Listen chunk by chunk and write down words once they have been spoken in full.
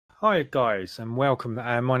Hi guys and welcome.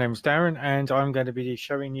 My name is Darren and I'm going to be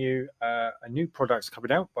showing you a new product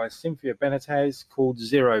coming out by Cynthia called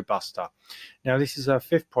Zero Buster. Now this is our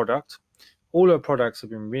fifth product. All our products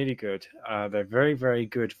have been really good. They're very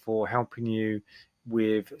good for helping you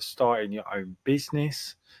with starting your own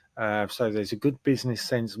business. So there's a good business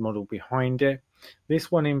sense model behind it.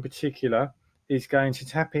 This one in particular is going to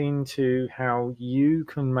tap into how you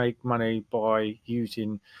can make money by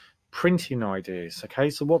using printing ideas. Okay,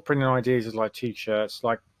 so what printing ideas is like t-shirts,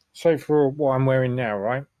 like so for what I'm wearing now,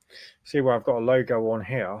 right? See where I've got a logo on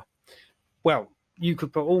here. Well, you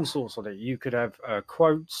could put all sorts on it. You could have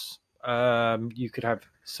quotes. You could have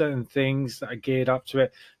certain things that are geared up to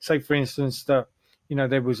it. Say, for instance, that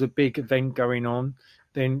there was a big event going on.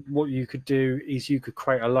 Then what you could do is you could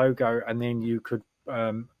create a logo, and then you could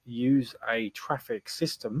use a traffic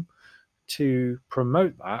system to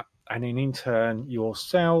promote that, and then in turn you'll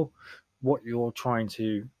sell what you're trying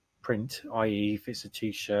to print, i.e. if it's a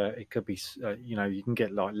t-shirt, it could be you can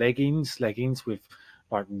get like leggings with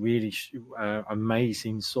like really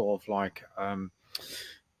amazing sort of like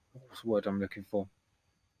what's the word I'm looking for,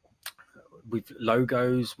 with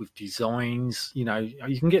logos, with designs. You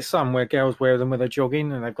can get some where girls wear them when they're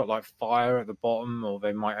jogging and they've got like fire at the bottom, or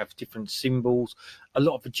they might have different symbols. A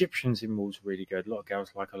lot of Egyptian symbols are really good. A lot of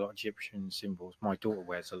girls like a lot of Egyptian symbols. My daughter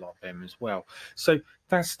wears a lot of them as well. So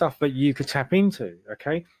that's stuff that you could tap into,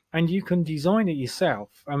 okay? And you can design it yourself,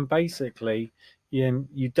 and basically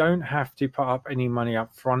you don't have to put up any money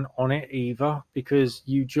up front on it either, because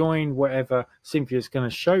you join whatever Cynthia's going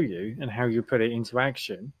to show you and how you put it into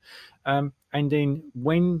action. And then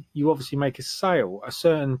when you obviously make a sale, a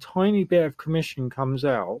certain tiny bit of commission comes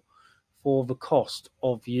out for the cost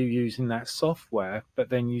of you using that software, but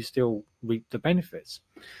then you still reap the benefits.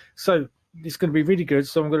 So it's going to be really good.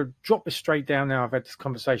 So I'm going to drop this straight down now. I've had this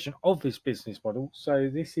conversation of this business model. So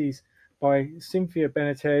this is by Cynthia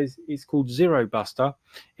Benitez. It's called Zero Buster.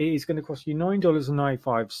 It is going to cost you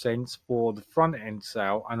 $9.95 for the front end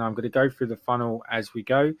sale, and I'm going to go through the funnel as we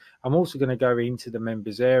go. I'm also going to go into the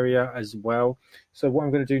members area as well. So what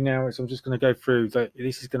I'm going to do now is I'm just going to go through that.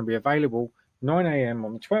 This is going to be available 9 a.m.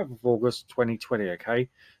 on the 12th of August 2020. Okay,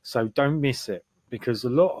 so don't miss it, because a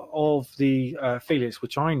lot of the affiliates,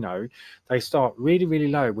 which I know, they start really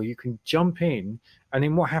low, where you can jump in, and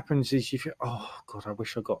then what happens is you feel, oh God, I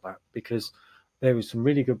wish I got that, because there was some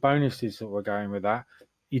really good bonuses that were going with that.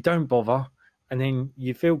 You don't bother, and then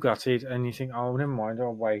you feel gutted, and you think, oh, never mind,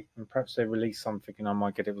 I'll wait, and perhaps they release something and I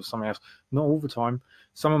might get it with something else. Not all the time.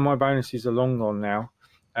 Some of my bonuses are long gone now,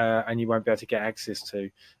 and you won't be able to get access to.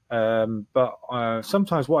 But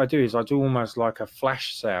sometimes what I do is I do almost like a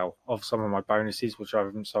flash sale of some of my bonuses, which I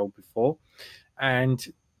haven't sold before, and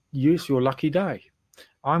use your lucky day.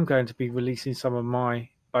 I'm going to be releasing some of my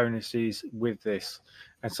bonuses with this,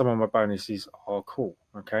 and some of my bonuses are cool.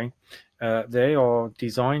 Okay, they are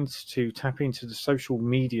designed to tap into the social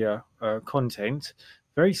media content,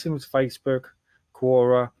 very similar to Facebook,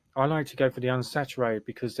 Quora. I like to go for the unsaturated,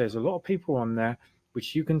 because there's a lot of people on there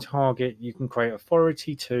which you can target, you can create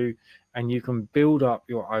authority to, and you can build up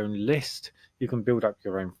your own list. You can build up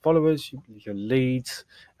your own followers, your leads,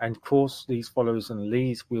 and of course these followers and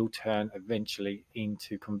leads will turn eventually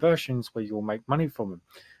into conversions where you'll make money from them.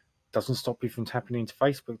 Doesn't stop you from tapping into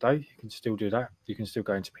Facebook though. You can still do that. You can still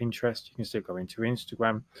go into Pinterest. You can still go into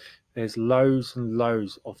Instagram. There's loads and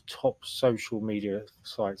loads of top social media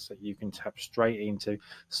sites that you can tap straight into.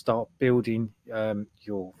 Start building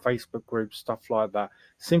your Facebook group, stuff like that.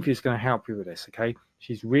 Cynthia's going to help you with this, okay?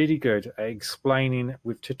 She's really good at explaining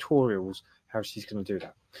with tutorials how she's going to do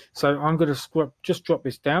that. So I'm going to just drop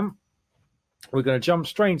this down. We're going to jump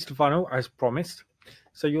straight into the funnel as promised.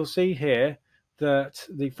 So you'll see here that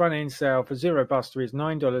the front end sale for Zero Buster is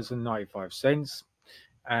 $9.95,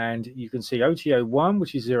 and you can see OTO1,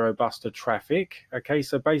 which is Zero Buster traffic. Okay,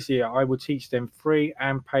 so basically I would teach them free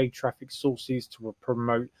and paid traffic sources to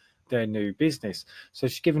promote their new business. So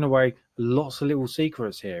she's giving away lots of little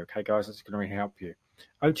secrets here. Okay guys, that's going to really help you.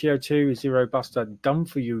 OTO2 is Zero Buster done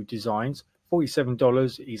for you designs.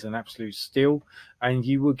 $47 is an absolute steal, and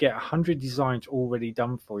you will get 100 designs already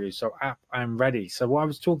done for you, so up and ready. So what I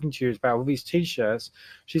was talking to you is about all these t-shirts.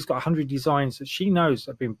 She's got 100 designs that she knows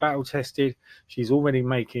have been battle tested. She's already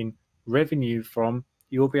making revenue from.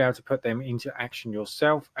 You'll be able to put them into action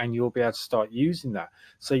yourself, and you'll be able to start using that.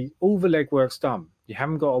 So all the legwork's done. You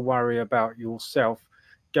haven't got to worry about yourself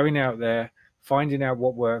going out there, finding out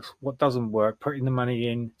what works, what doesn't work, putting the money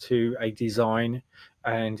into a design,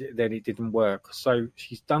 and then it didn't work. So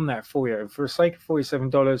she's done that for you. And for the sake of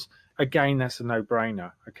 $47, Again, that's a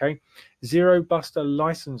no-brainer. Okay, Zero Buster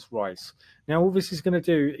license rights. Now, all this is going to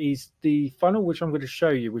do is the funnel, which I'm going to show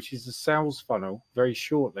you, which is the sales funnel, very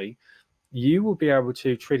shortly. You will be able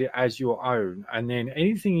to treat it as your own, and then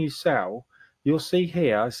anything you sell, you'll see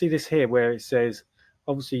here. See this here where it says,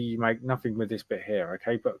 obviously you make nothing with this bit here,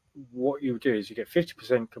 okay? But what you do is you get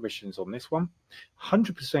 50% commissions on this one,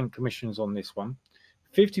 100% commissions on this one,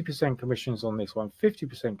 50% commissions on this one,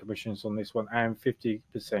 50% commissions on this one, and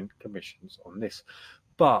 50% commissions on this.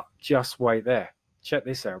 But just wait there. Check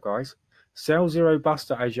this out, guys. Sell Zero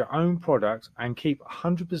Buster as your own product and keep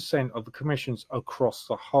 100% of the commissions across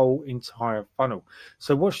the whole entire funnel.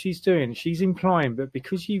 So what she's doing, she's implying that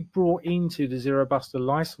because you've brought into the Zero Buster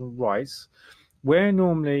license rights, where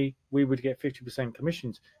normally we would get 50%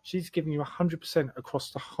 commissions, she's giving you 100%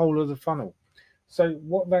 across the whole of the funnel. So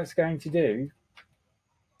what that's going to do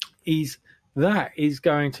is that is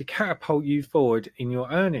going to catapult you forward in your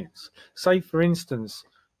earnings. Say, for instance,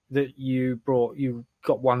 that you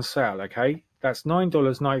got one sale, okay? That's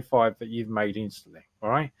 $9.95 that you've made instantly, all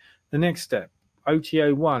right? The next step,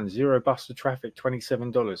 OTO 1, Zero Buster traffic,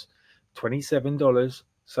 $27. $27,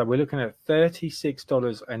 so we're looking at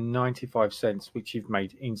 $36.95, which you've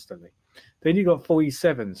made instantly. Then you've got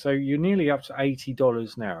 47, so you're nearly up to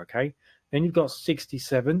 $80 now, okay? Then you've got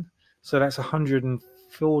 67, so that's $147,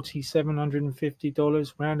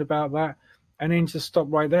 $150, round about that. And then just stop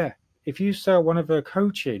right there. If you sell one of her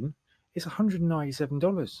coaching, it's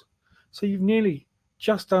 $197. So you've nearly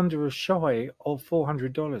just under a shy of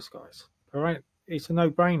 $400, guys. All right, it's a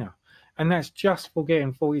no-brainer. And that's just for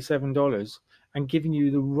getting $47 and giving you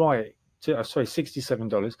the right to,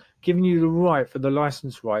 $67, giving you the right for the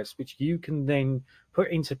license rights, which you can then put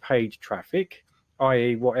into paid traffic,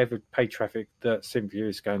 i.e. whatever paid traffic that Cynthia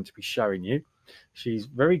is going to be showing you. She's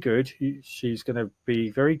very good. She's going to be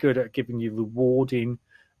very good at giving you rewarding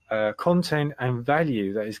content and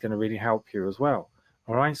value that is going to really help you as well.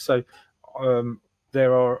 All right, so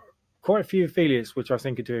there are quite a few affiliates which I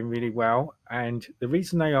think are doing really well, and the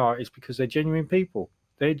reason they are is because they're genuine people.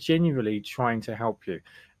 They're genuinely trying to help you,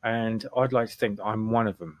 and I'd like to think that I'm one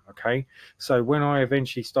of them. Okay, so when I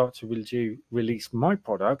eventually start to release my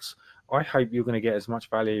products, I hope you're going to get as much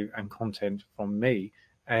value and content from me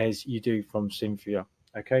as you do from Cynthia.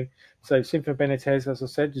 Okay, so Cynthia Benitez, as I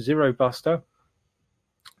said, Zero Buster.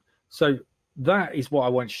 So that is what I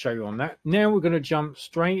want to show you on that. Now we're going to jump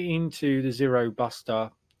straight into the Zero Buster.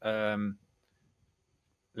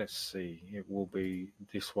 Let's see, it will be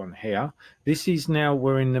this one here. This is now,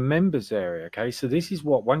 we're in the members area. Okay, so this is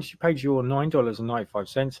what, once you paid your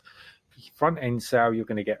 $9.95 front end sale, you're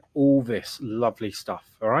going to get all this lovely stuff.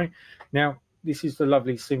 All right, now this is the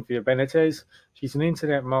lovely Cynthia Benitez. She's an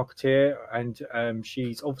internet marketeer, and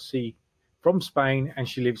she's obviously from Spain, and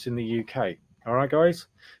she lives in the UK. All right, guys.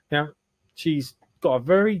 Now, she's got a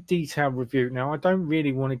very detailed review. Now, I don't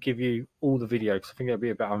really want to give you all the video because I think that'd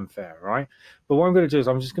be a bit unfair, right? But what I'm going to do is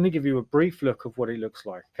I'm just going to give you a brief look of what it looks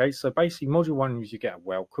like. Okay, so basically, module 1 is you get a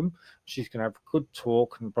welcome. She's going to have a good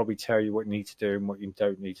talk and probably tell you what you need to do and what you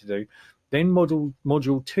don't need to do. Then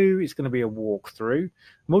module 2 is going to be a walkthrough.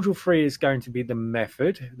 Module 3 is going to be the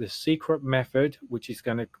method, the secret method, which is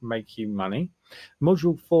going to make you money.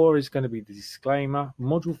 Module 4 is going to be the disclaimer.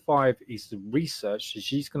 Module 5 is the research. So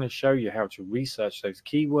she's going to show you how to research those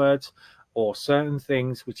keywords or certain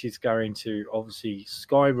things, which is going to obviously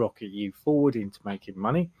skyrocket you forward into making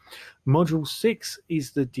money. Module 6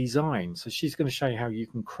 is the design. So she's going to show you how you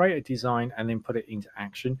can create a design and then put it into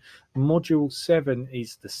action. Module 7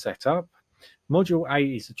 is the setup. Module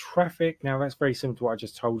 8 is the traffic. Now that's very similar to what I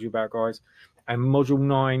just told you about, guys. And module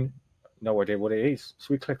 9, no idea what it is. So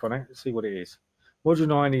we click on it and see what it is. Module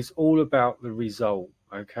 9 is all about the result.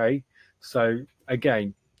 Okay, so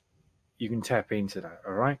again, you can tap into that.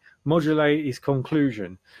 All right, module 8 is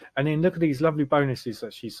conclusion, and then look at these lovely bonuses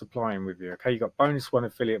that she's supplying with you. Okay, you got bonus 1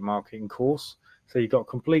 affiliate marketing course, so you've got a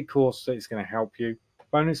complete course that is going to help you.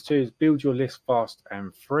 Bonus 2 is build your list fast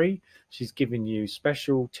and free. She's giving you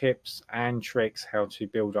special tips and tricks how to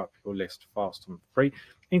build up your list fast and free.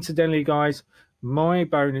 Incidentally, guys, my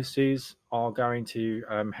bonuses are going to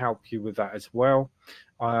help you with that as well.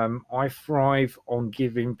 I thrive on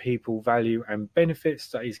giving people value and benefits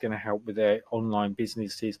that is going to help with their online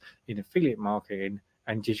businesses in affiliate marketing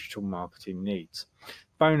and digital marketing needs.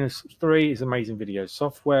 Bonus 3 is amazing video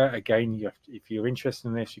software. Again, you have to, if you're interested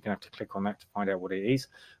in this, you're going to have to click on that to find out what it is.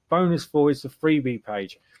 Bonus 4 is the freebie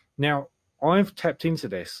page. Now, I've tapped into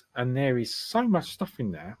this, and there is so much stuff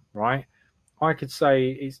in there, right? I could say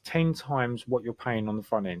it's 10 times what you're paying on the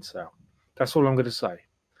front end sale. That's all I'm going to say.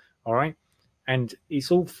 All right. And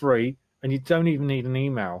it's all free. and you don't even need an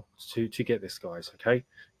email to get this, guys. Okay,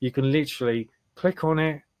 you can literally click on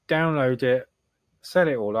it, download it, set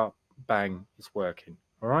it all up, bang, it's working.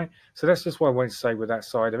 All right, so that's just what I wanted to say with that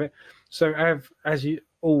side of it. So as you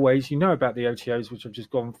always, you know about the OTOs, which I've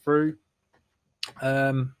just gone through,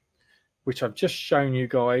 which I've just shown you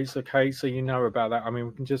guys. Okay, so you know about that. I mean,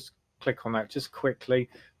 we can just click on that just quickly,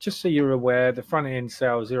 just so you're aware. The front end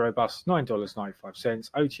sale, zero bus, $9.95.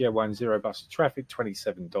 OTO 1, zero bus traffic,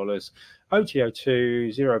 $27. OTO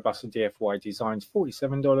 2, zero bus DFY designs,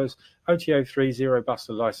 $47. OTO 3, zero bus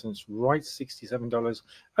license rights, $67.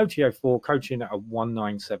 OTO 4, coaching at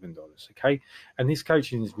 $197. Okay, and this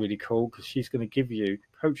coaching is really cool because she's going to give you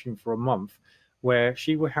coaching for a month, where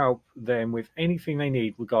she will help them with anything they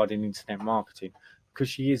need regarding internet marketing, because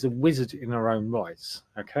she is a wizard in her own rights.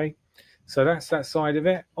 Okay, so that's that side of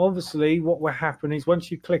it. Obviously, what will happen is once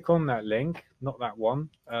you click on that link, not that one,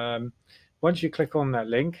 once you click on that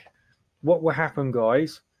link, what will happen,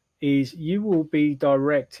 guys, is you will be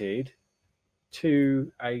directed to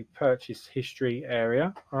a purchase history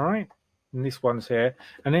area. All right, and this one's here,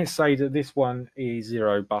 and let's say that this one is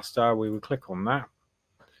Zero Buster. We will click on that.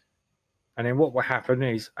 And then what will happen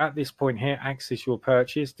is at this point here, access your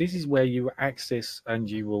purchase. This is where you access and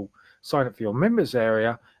you will sign up for your members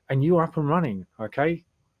area, and you're up and running. Okay,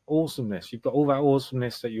 awesomeness. You've got all that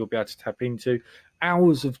awesomeness that you'll be able to tap into.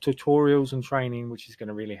 Hours of tutorials and training, which is going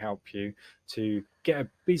to really help you to get a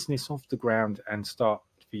business off the ground and start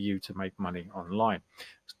for you to make money online.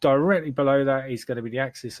 Directly below that is going to be the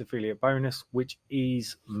Access affiliate bonus, which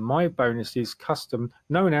is my bonuses custom.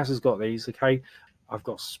 No one else has got these. Okay, I've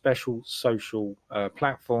got special social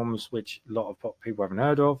platforms, which a lot of people haven't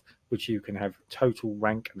heard of, which you can have total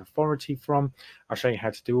rank and authority from. I'll show you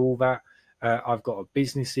how to do all that. I've got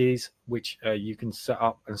businesses which you can set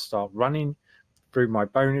up and start running through my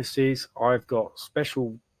bonuses. I've got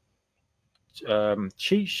special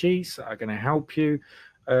cheat sheets that are going to help you.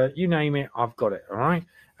 You name it, I've got it. All right,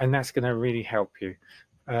 and that's going to really help you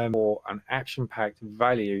for an action-packed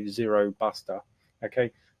value zero buster.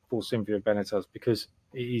 Okay, for Cynthia Benitez, because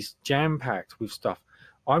it is jam-packed with stuff.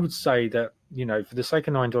 I would say that, you know, for the sake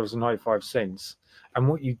of $9.95, and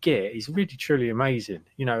what you get is really truly amazing,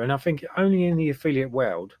 you know. And I think only in the affiliate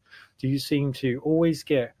world do you seem to always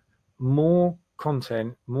get more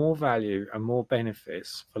content, more value, and more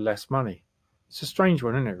benefits for less money. It's a strange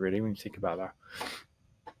one, isn't it, really, when you think about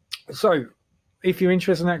that? So if you're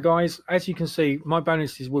interested in that, guys, as you can see, my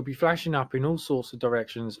bonuses will be flashing up in all sorts of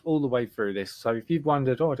directions all the way through this. So if you've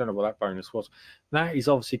wondered, oh, I don't know what that bonus was, that is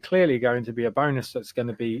obviously clearly going to be a bonus that's going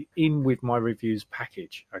to be in with my reviews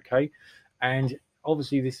package. Okay, and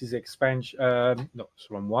obviously this is expansion, not this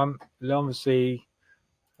one. Obviously,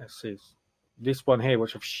 let's see, this one here,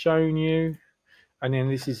 which I've shown you, and then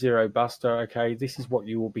this is Zero Buster. Okay, this is what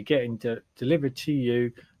you will be getting delivered to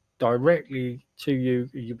you, directly to you.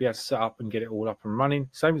 You'll be able to set up and get it all up and running.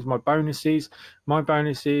 Same as my bonuses. My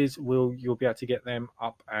bonuses you'll be able to get them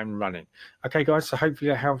up and running. Okay, guys, so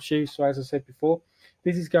hopefully that helps you. So as I said before,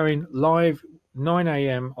 this is going live 9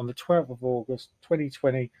 a.m. on the 12th of August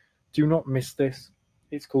 2020. Do not miss this.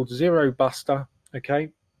 It's called Zero Buster.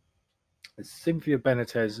 Okay, Cynthia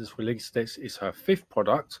Benitez has released this. It's her 5th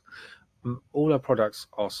product. All our products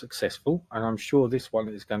are successful, and I'm sure this one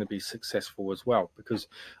is going to be successful as well, because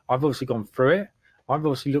I've obviously gone through it. I've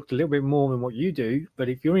obviously looked a little bit more than what you do, but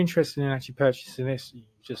if you're interested in actually purchasing this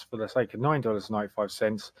just for the sake of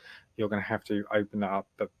 $9.95, you're going to have to open that up.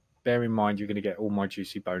 But bear in mind, you're going to get all my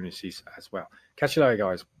juicy bonuses as well. Catch you later,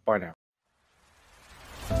 guys. Bye now.